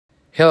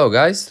Hello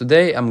guys,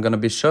 today I'm gonna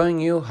be showing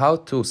you how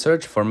to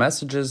search for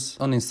messages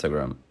on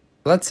Instagram.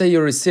 Let's say you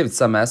received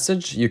some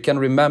message, you can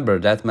remember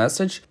that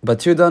message,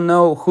 but you don't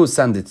know who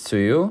sent it to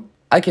you.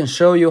 I can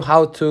show you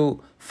how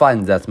to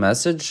find that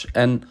message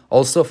and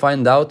also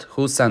find out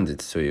who sent it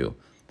to you.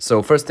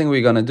 So first thing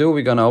we're gonna do,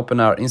 we're gonna open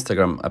our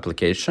Instagram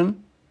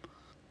application.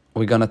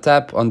 We're gonna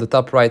tap on the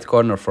top right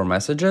corner for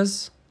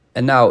messages.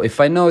 And now if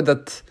I know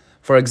that,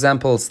 for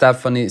example,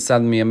 Stephanie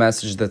sent me a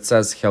message that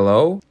says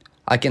hello,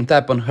 I can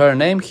tap on her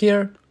name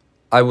here.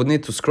 I would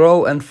need to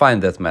scroll and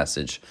find that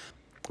message.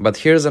 But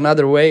here's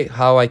another way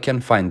how I can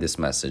find this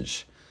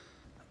message.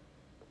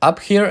 Up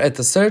here at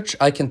the search,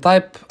 I can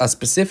type a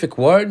specific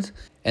word,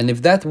 and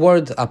if that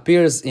word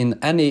appears in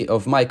any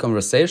of my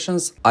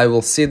conversations, I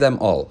will see them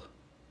all.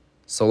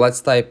 So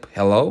let's type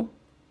hello.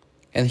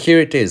 And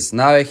here it is.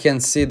 Now I can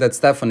see that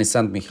Stephanie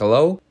sent me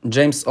hello.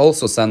 James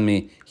also sent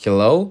me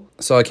hello.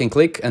 So I can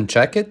click and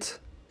check it.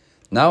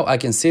 Now I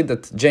can see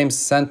that James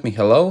sent me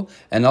hello,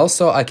 and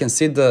also I can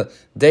see the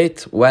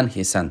date when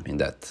he sent me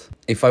that.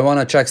 If I want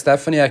to check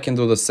Stephanie, I can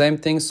do the same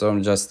thing, so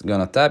I'm just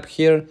gonna tap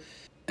here.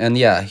 And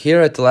yeah, here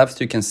at the left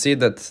you can see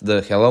that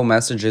the hello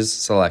message is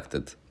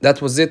selected.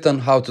 That was it on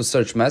how to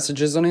search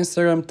messages on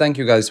Instagram. Thank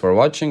you guys for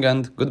watching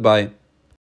and goodbye.